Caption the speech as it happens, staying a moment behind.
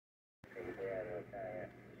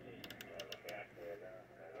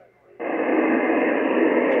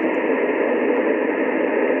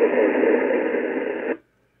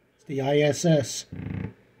the ISS.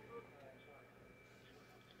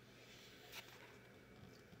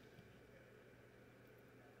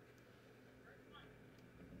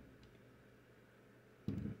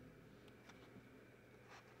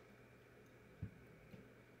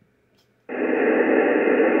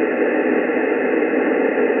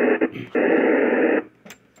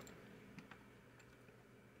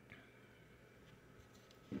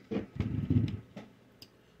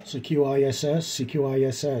 CQISS,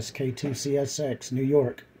 CQISS, K2CSX, New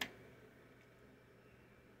York.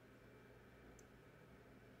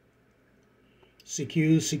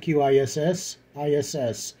 CQ, CQISS,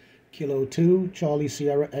 ISS, Kilo 2, Charlie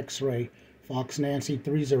Sierra X-Ray, Fox Nancy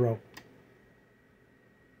 30.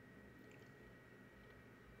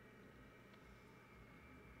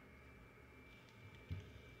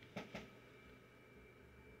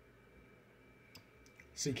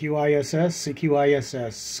 CQISS,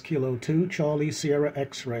 CQISS, Kilo 2, Charlie Sierra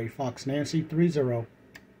X-Ray, Fox Nancy 30.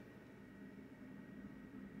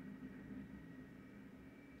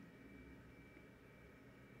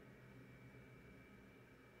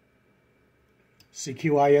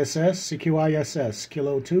 CQISS, CQISS,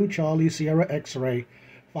 Kilo 2, Charlie Sierra X-Ray,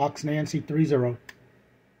 Fox Nancy 30.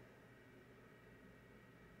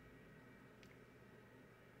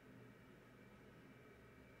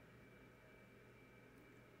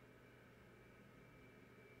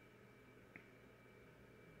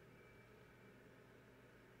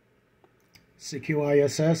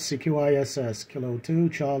 CQISS, CQISS, Kilo 2,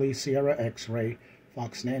 Charlie Sierra X-Ray,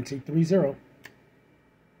 Fox Nancy 30.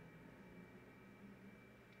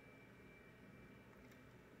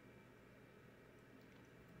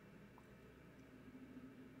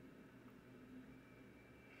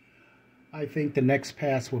 I think the next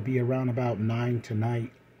pass will be around about 9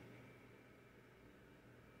 tonight.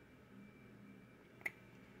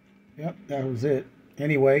 Yep, that was it.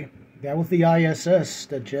 Anyway, that was the ISS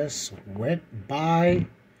that just went by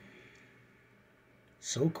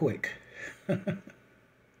so quick. You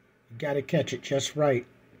gotta catch it just right.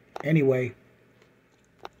 Anyway,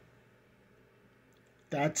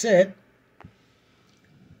 that's it.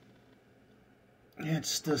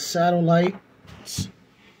 It's the satellites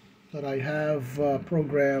that I have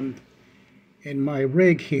programmed in my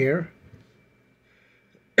rig here.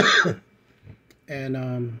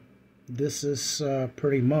 And this is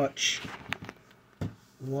pretty much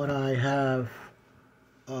what I have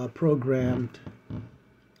programmed.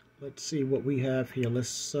 Let's see what we have here. Let's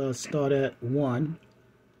start at 1.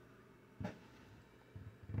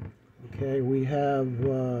 Okay, we have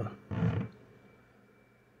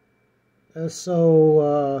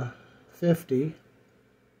SO 50.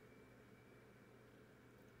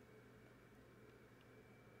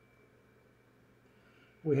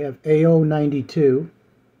 We have AO 92.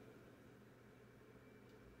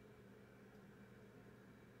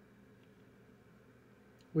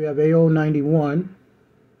 We have AO 91.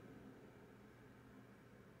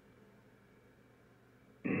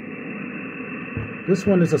 This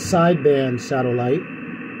one is a sideband satellite.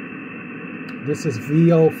 This is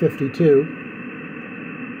VO 52.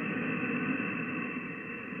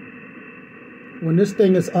 When this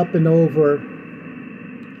thing is up and over,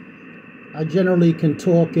 I generally can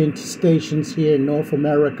talk into stations here in North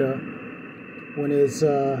America when it's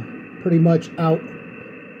pretty much out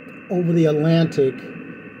over the Atlantic.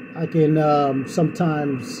 I can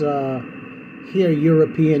sometimes hear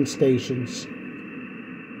European stations.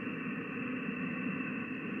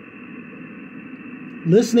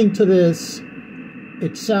 Listening to this,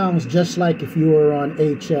 it sounds just like if you were on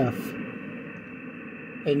HF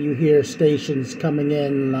and you hear stations coming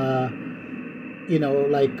in, you know,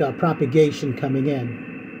 like propagation coming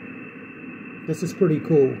in. This is pretty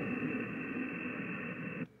cool.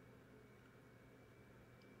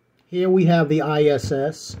 Here we have the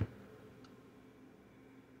ISS.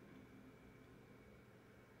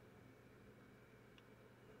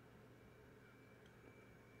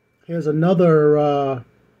 Here's another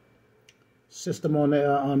system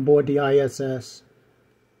on board the ISS.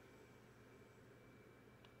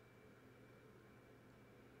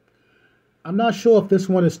 I'm not sure if this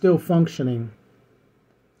one is still functioning.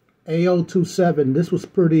 AO27, this was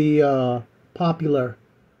pretty popular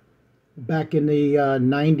back in the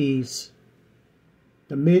 90s,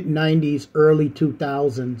 the mid-90s, early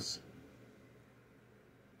 2000s.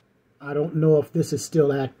 I don't know if this is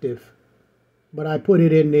still active, but I put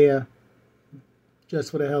it in there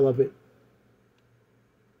just for the hell of it.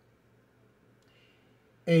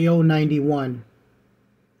 AO 91.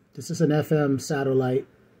 This is an FM satellite.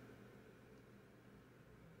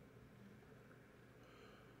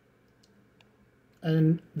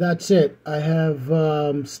 And that's it. I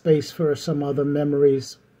have space for some other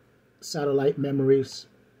memories, satellite memories.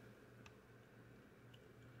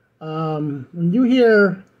 When you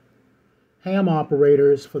hear ham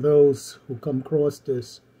operators, for those who come across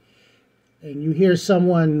this, and you hear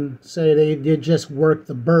someone say they just work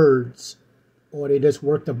the birds, or they just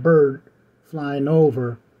worked a bird flying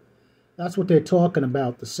over, that's what they're talking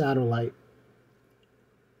about, the satellite.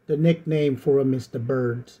 The nickname for them is the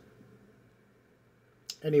birds.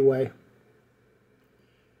 Anyway,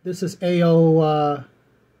 this is ISS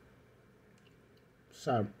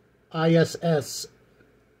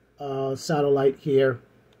satellite here.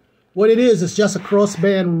 What it is just a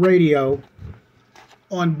crossband radio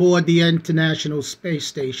on board the International Space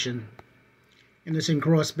Station, and it's in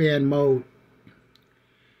crossband mode.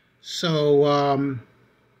 So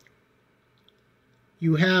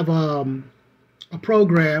you have a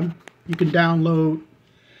program you can download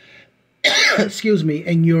excuse me,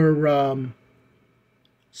 in your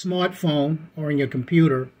smartphone or in your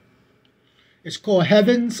computer. It's called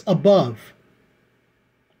Heavens Above.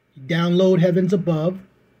 You download Heavens Above,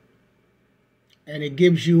 and it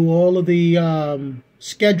gives you all of the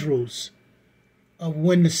schedules of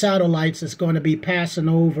when the satellites is going to be passing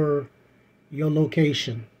over your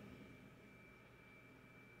location.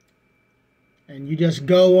 And you just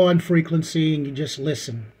go on frequency and you just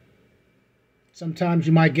listen. Sometimes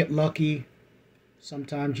you might get lucky,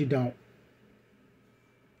 sometimes you don't.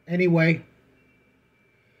 Anyway,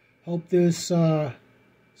 hope there's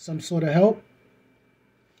some sort of help.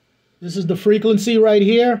 This is the frequency right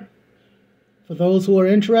here for those who are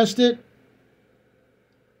interested.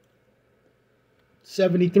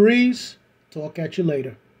 73s. Talk at you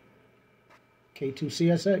later.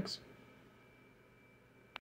 K2CSX.